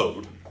any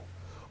mode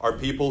are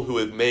people who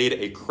have made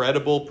a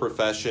credible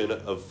profession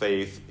of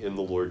faith in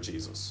the Lord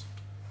Jesus,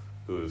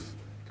 who have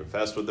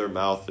confessed with their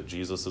mouth that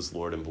Jesus is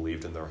Lord and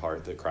believed in their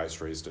heart that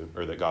Christ raised him,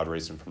 or that God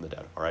raised him from the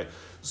dead. All right.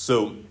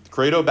 So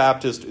Credo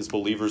Baptist is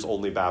believers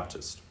only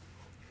Baptist.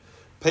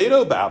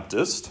 Paedo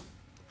Baptist,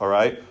 all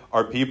right,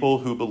 are people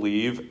who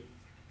believe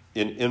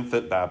in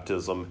infant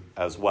baptism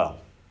as well.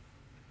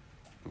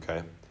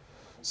 Okay.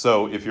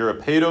 So if you're a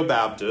Paedo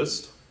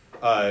Baptist,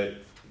 kind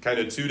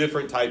of two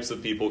different types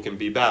of people can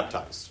be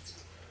baptized.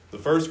 The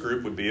first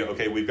group would be,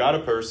 okay, we've got a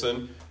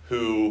person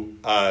who,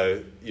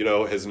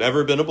 has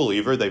never been a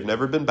believer. They've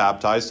never been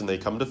baptized, and they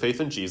come to faith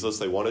in Jesus.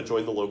 They want to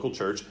join the local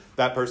church.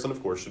 That person,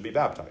 of course, should be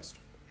baptized.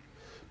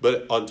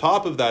 But on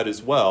top of that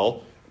as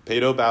well,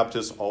 Paedo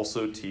Baptists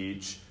also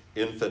teach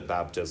infant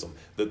baptism,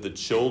 that the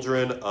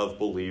children of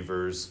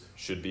believers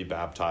should be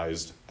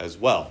baptized as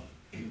well,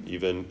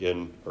 even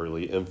in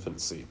early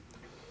infancy.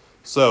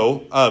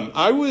 So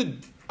I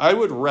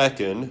would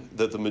reckon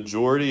that the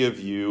majority of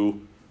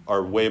you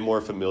are way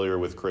more familiar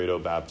with Credo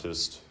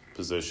Baptist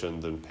position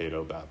than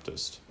Paedo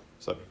Baptist.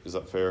 Is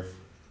that fair?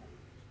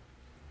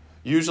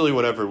 Usually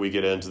whenever we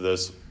get into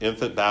this,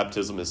 infant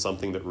baptism is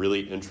something that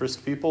really interests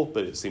people,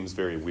 but it seems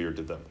very weird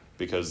to them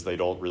because they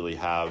don't really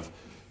have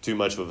too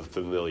much of a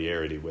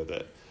familiarity with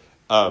it.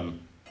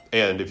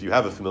 And if you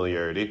have a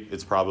familiarity,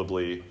 it's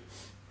probably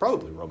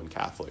Roman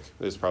Catholic.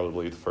 It's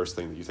probably the first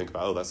thing that you think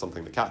about. Oh, that's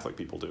something that Catholic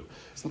people do.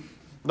 It's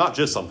not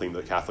just something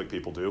that Catholic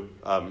people do.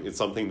 It's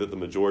something that the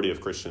majority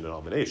of Christian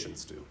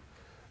denominations do.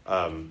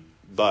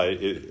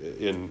 But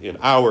in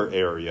our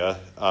area,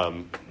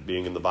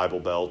 being in the Bible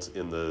Belt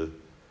in the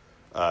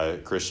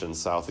Christian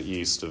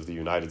southeast of the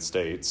United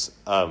States,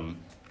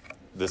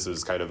 this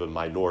is kind of a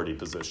minority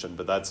position,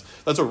 but that's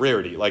a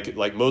rarity.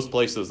 Like most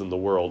places in the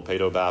world,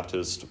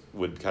 Paedo-Baptist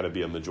would kind of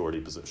be a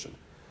majority position.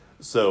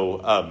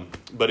 So,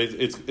 but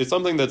it's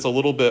something that's a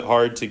little bit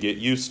hard to get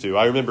used to.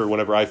 I remember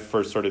whenever I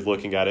first started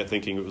looking at it,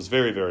 thinking it was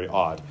very, very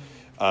odd,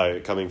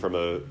 coming from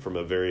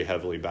a very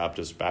heavily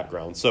Baptist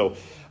background. So,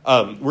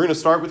 we're going to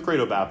start with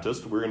Credo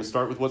Baptist. We're going to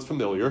start with what's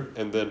familiar,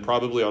 and then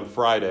probably on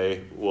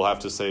Friday we'll have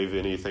to save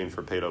anything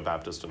for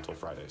Paedo-Baptist until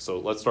Friday. So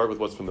let's start with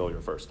what's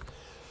familiar first.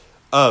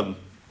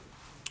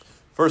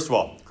 First of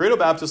all, Credo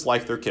Baptists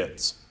like their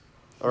kids.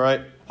 All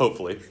right,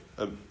 hopefully.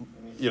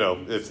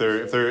 If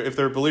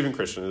they're believing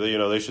Christian,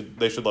 they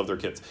should love their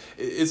kids.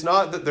 It's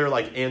not that they're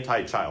like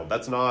anti-child.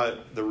 That's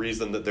not the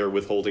reason that they're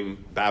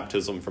withholding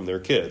baptism from their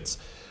kids.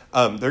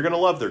 They're going to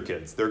love their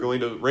kids. They're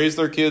going to raise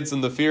their kids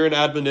in the fear and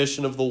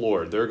admonition of the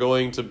Lord. They're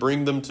going to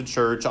bring them to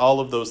church, all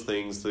of those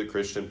things that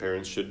Christian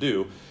parents should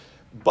do.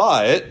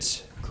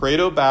 But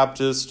Credo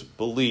Baptists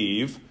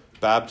believe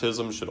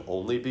baptism should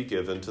only be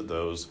given to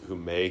those who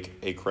make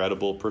a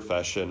credible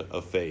profession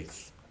of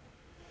faith.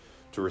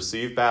 To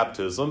receive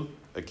baptism,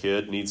 a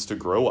kid needs to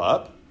grow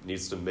up,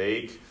 needs to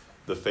make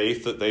the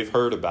faith that they've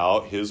heard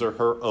about his or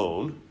her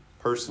own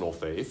personal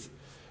faith,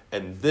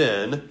 and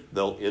then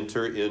they'll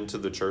enter into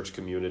the church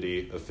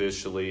community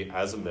officially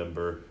as a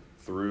member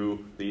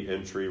through the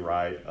entry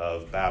rite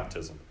of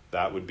baptism.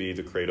 That would be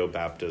the Credo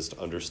Baptist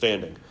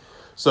understanding.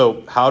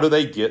 So how do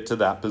they get to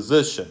that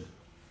position?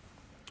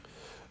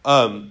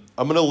 I'm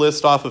going to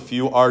list off a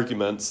few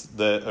arguments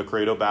that a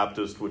Credo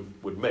Baptist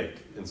would make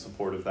in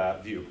support of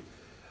that view.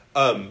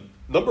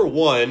 Number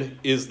one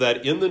is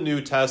that in the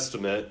New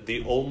Testament,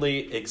 the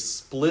only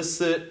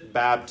explicit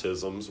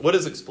baptisms, what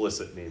does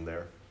explicit mean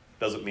there?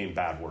 Doesn't mean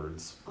bad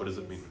words. What does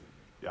it mean?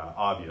 Yeah,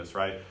 obvious,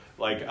 right?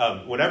 Like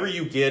whenever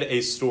you get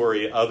a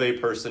story of a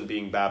person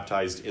being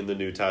baptized in the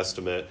New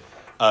Testament,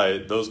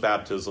 those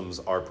baptisms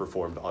are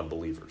performed on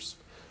believers.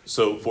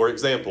 So, for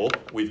example,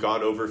 we've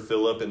gone over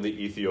Philip and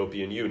the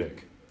Ethiopian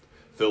eunuch.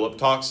 Philip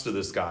talks to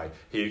this guy.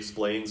 He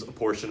explains a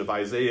portion of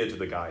Isaiah to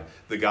the guy.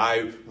 The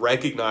guy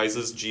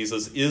recognizes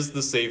Jesus is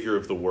the Savior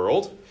of the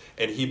world,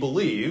 and he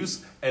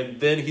believes, and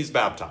then he's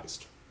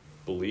baptized.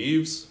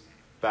 Believes,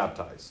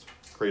 baptized.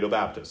 Credo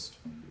Baptist,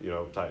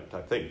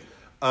 type thing.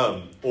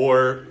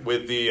 Or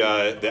with the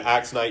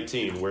Acts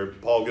 19, where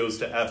Paul goes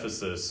to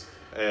Ephesus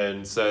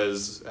and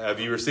says, "Have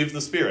you received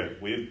the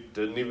Spirit?" We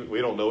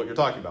don't know what you're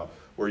talking about.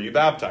 Were you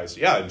baptized?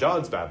 Yeah, in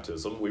John's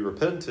baptism, we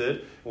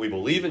repented, we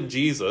believe in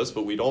Jesus,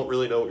 but we don't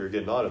really know what you're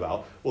getting on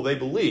about. Well, they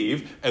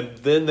believe, and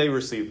then they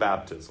receive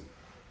baptism.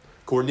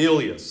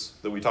 Cornelius,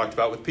 that we talked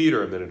about with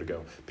Peter a minute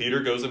ago.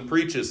 Peter goes and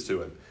preaches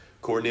to him.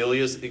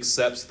 Cornelius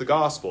accepts the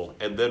gospel,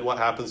 and then what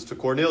happens to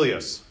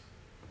Cornelius?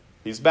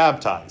 He's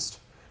baptized.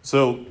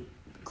 So,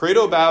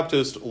 Credo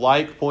Baptists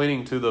like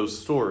pointing to those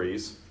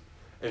stories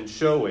and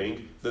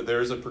showing that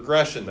there's a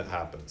progression that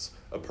happens.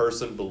 A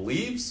person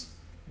believes,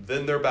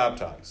 then they're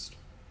baptized.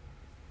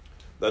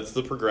 That's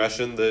the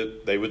progression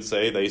that they would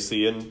say they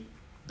see in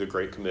the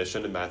Great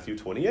Commission in Matthew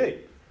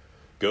 28.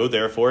 Go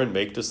therefore and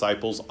make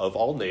disciples of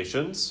all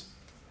nations.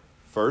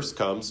 First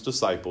comes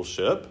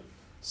discipleship.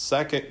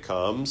 Second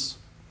comes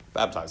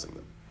baptizing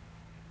them.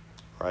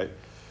 Right?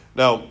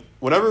 Now,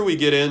 whenever we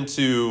get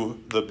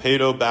into the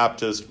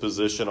Paedo-Baptist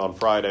position on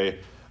Friday,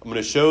 I'm going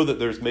to show that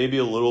there's maybe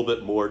a little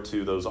bit more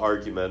to those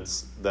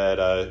arguments that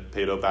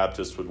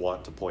Paedo-Baptist would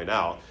want to point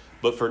out.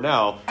 But for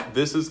now,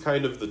 this is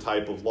kind of the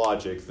type of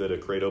logic that a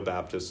Credo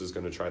Baptist is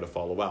going to try to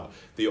follow out.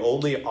 The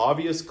only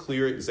obvious,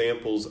 clear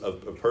examples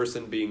of a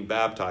person being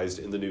baptized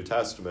in the New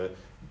Testament,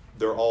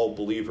 they're all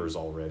believers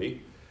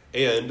already.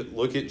 And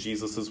look at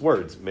Jesus'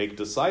 words. Make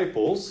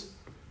disciples,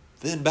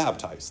 then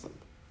baptize them.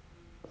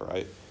 All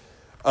right?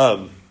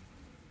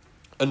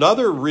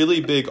 Another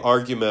really big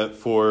argument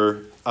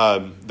for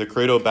the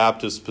Credo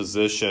Baptist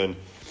position,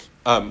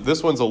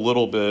 this one's a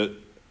little bit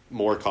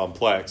more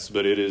complex,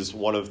 but it is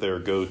one of their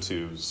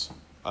go-tos.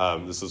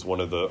 This is one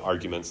of the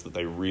arguments that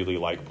they really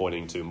like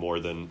pointing to more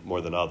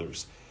than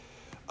others.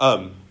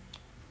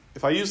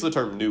 If I use the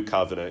term new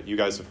covenant, you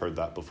guys have heard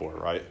that before,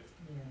 right?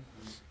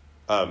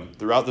 Yeah.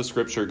 Throughout the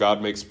scripture,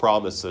 God makes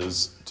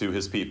promises to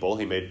his people.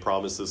 He made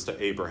promises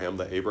to Abraham,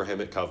 the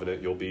Abrahamic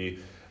covenant. You'll be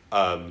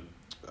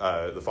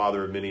the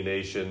father of many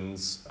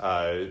nations.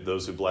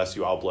 Those who bless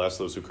you, I'll bless.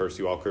 Those who curse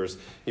you, I'll curse.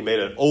 He made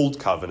an old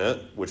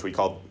covenant, which we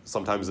call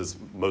sometimes as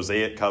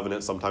Mosaic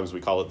covenant. Sometimes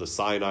we call it the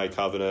Sinai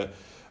covenant.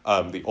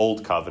 The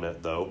old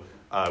covenant, though,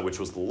 which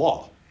was the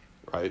law,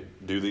 right?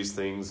 Do these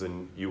things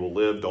and you will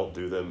live. Don't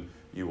do them,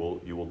 you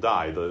will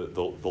die.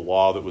 The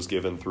law that was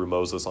given through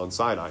Moses on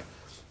Sinai.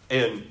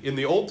 And in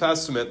the Old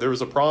Testament, there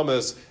was a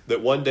promise that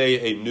one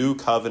day a new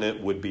covenant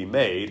would be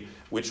made,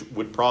 which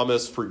would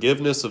promise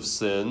forgiveness of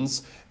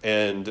sins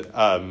and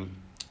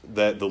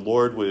that the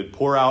Lord would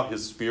pour out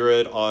his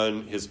Spirit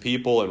on his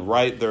people and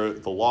write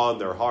the law in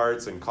their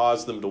hearts and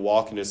cause them to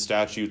walk in his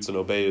statutes and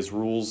obey his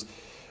rules.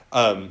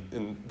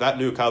 And that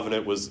new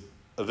covenant was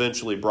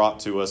eventually brought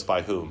to us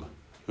by whom?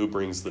 Who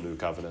brings the new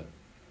covenant?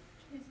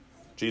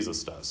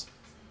 Jesus does.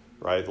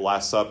 Right? The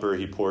Last Supper,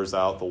 he pours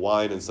out the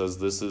wine and says,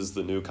 "This is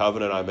the new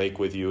covenant I make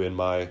with you in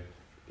my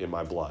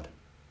blood."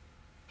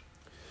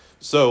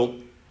 So,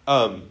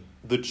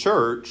 the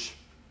church,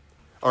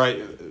 all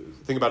right,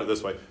 think about it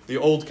this way. The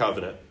old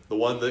covenant, the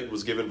one that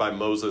was given by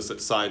Moses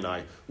at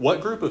Sinai,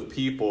 what group of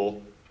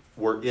people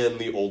were in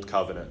the old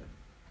covenant,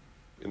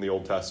 in the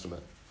Old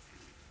Testament?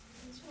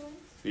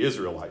 The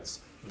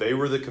Israelites. They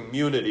were the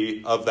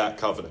community of that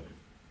covenant.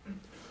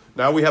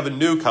 Now we have a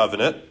new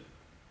covenant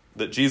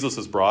that Jesus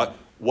has brought.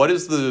 What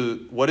is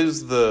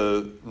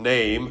the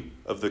name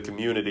of the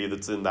community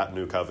that's in that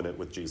new covenant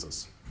with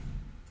Jesus?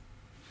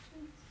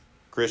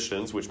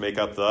 Christians, which make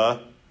up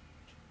the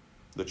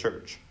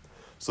church.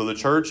 So the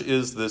church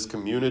is this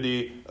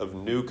community of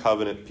new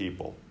covenant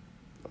people.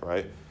 All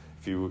right?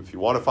 If you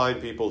want to find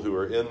people who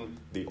are in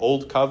the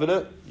old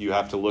covenant, you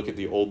have to look at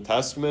the Old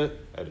Testament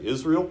at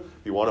Israel.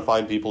 If you want to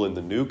find people in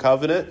the new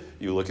covenant,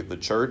 you look at the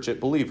church at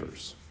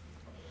believers.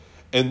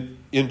 And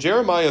in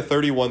Jeremiah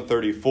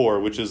 31:34,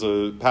 which is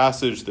a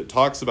passage that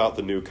talks about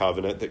the new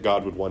covenant that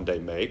God would one day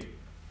make,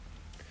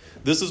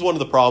 this is one of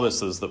the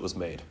promises that was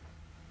made.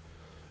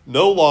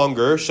 "No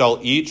longer shall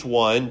each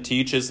one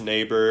teach his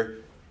neighbor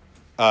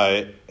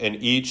and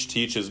each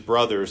teach his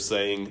brother,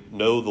 saying,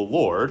 'Know the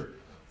Lord,'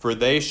 for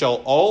they shall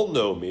all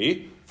know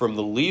me, from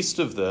the least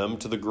of them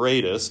to the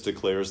greatest,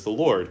 declares the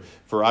Lord.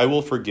 For I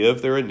will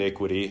forgive their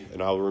iniquity,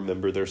 and I will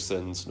remember their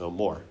sins no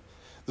more."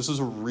 This is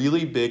a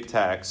really big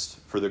text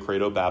for the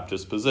Credo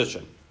Baptist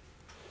position.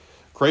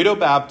 Credo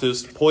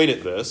Baptists point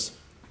at this,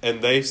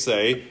 and they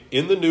say,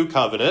 in the new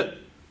covenant,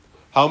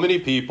 how many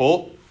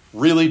people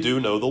really do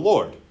know the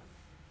Lord?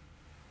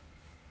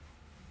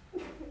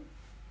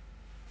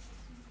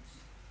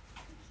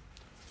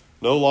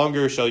 No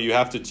longer shall you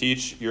have to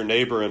teach your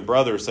neighbor and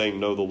brother, saying,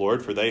 "Know the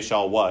Lord," for they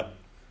shall what?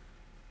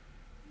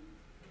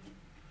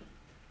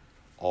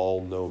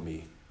 All know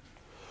me.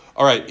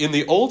 All right, in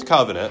the Old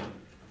Covenant,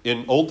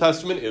 in Old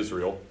Testament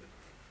Israel,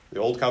 the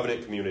Old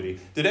Covenant community,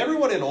 did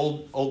everyone in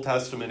Old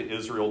Testament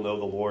Israel know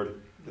the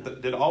Lord?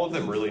 Did all of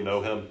them really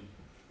know him?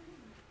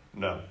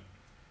 No,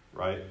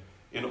 right?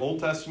 In Old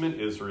Testament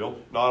Israel,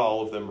 not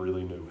all of them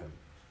really knew him.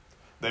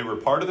 They were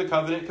part of the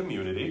covenant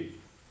community.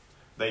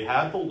 They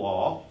had the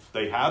law.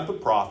 They had the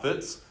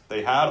prophets.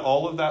 They had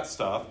all of that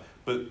stuff.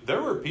 But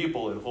there were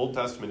people in Old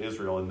Testament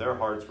Israel, and their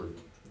hearts were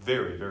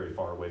very, very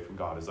far away from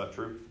God. Is that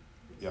true?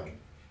 Yeah.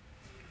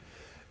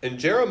 And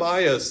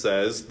Jeremiah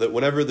says that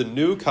whenever the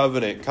new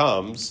covenant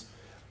comes,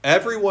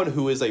 everyone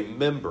who is a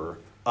member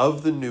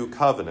of the new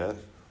covenant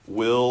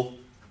will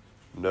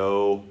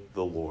know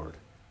the Lord.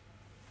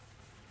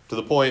 To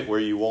the point where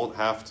you won't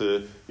have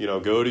to,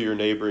 go to your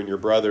neighbor and your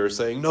brother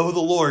saying, "Know the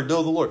Lord,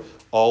 know the Lord."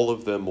 All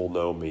of them will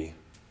know me.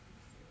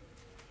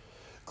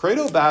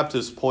 Credo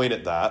Baptists point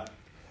at that,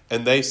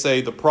 and they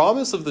say the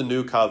promise of the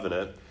new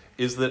covenant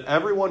is that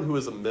everyone who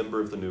is a member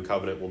of the new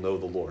covenant will know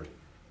the Lord.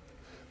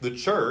 The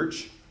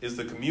church is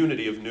the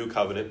community of new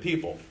covenant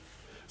people.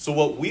 So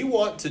what we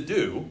want to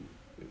do,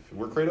 if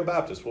we're Credo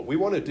Baptists, what we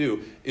want to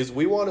do is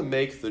we want to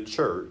make the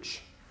church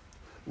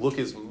look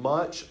as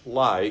much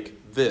like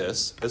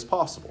this as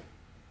possible.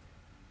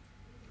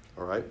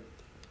 All right?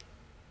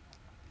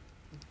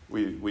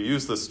 We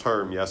used this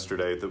term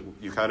yesterday that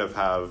you kind of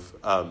have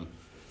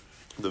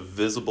the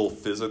visible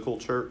physical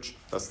church.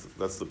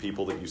 That's the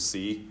people that you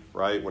see,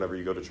 right? Whenever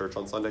you go to church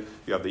on Sunday,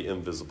 you have the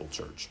invisible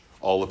church.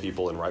 All the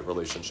people in right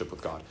relationship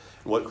with God.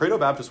 And what Credo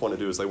Baptists want to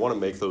do is they want to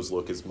make those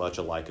look as much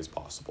alike as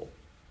possible.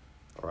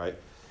 All right?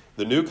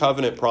 The new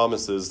covenant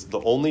promises the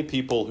only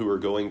people who are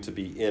going to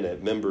be in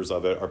it, members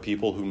of it, are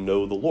people who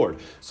know the Lord.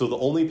 So the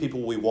only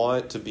people we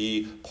want to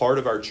be part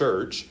of our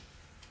church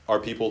are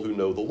people who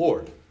know the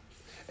Lord.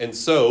 And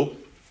so,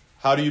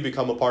 how do you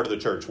become a part of the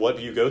church? What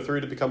do you go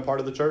through to become part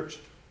of the church?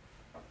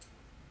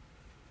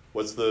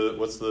 What's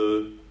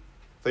the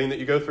thing that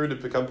you go through to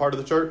become part of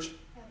the church?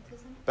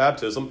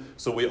 Baptism.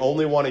 So we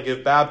only want to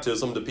give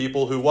baptism to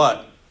people who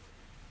what?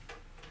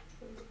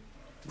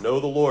 Know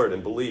the Lord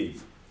and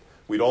believe.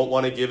 We don't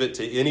want to give it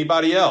to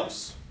anybody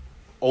else.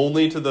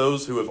 Only to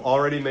those who have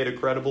already made a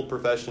credible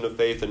profession of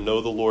faith and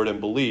know the Lord and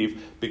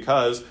believe,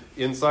 because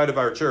inside of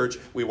our church,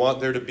 we want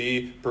there to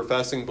be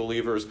professing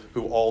believers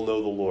who all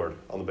know the Lord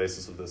on the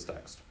basis of this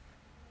text.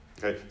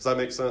 Okay, does that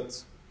make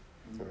sense?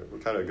 All right, we're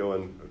kind of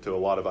going to a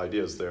lot of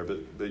ideas there,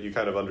 but you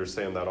kind of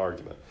understand that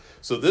argument.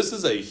 So this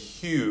is a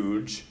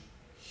huge,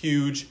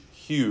 huge,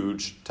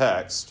 huge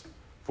text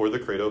for the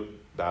Credo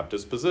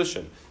Baptist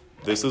position.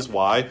 This is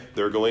why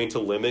they're going to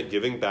limit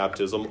giving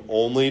baptism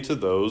only to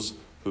those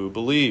who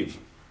believe.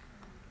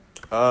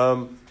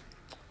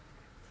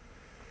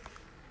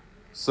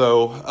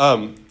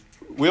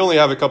 we only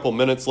have a couple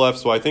minutes left,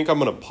 so I think I'm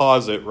going to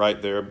pause it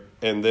right there,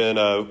 and then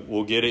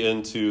we'll get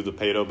into the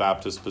Paedo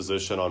Baptist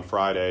position on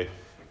Friday,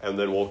 and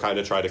then we'll kind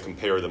of try to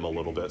compare them a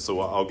little bit. So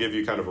I'll give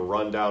you kind of a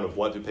rundown of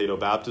what do Paedo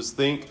Baptists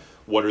think,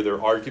 what are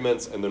their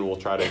arguments, and then we'll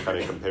try to kind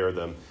of compare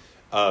them.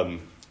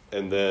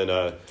 And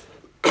then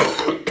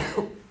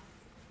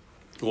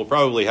we'll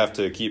probably have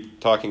to keep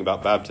talking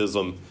about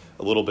baptism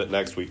a little bit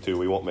next week, too.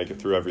 We won't make it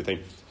through everything.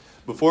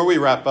 Before we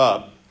wrap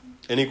up,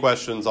 any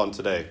questions on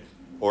today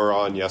or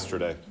on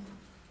yesterday?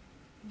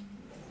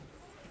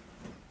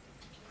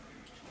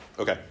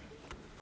 Okay.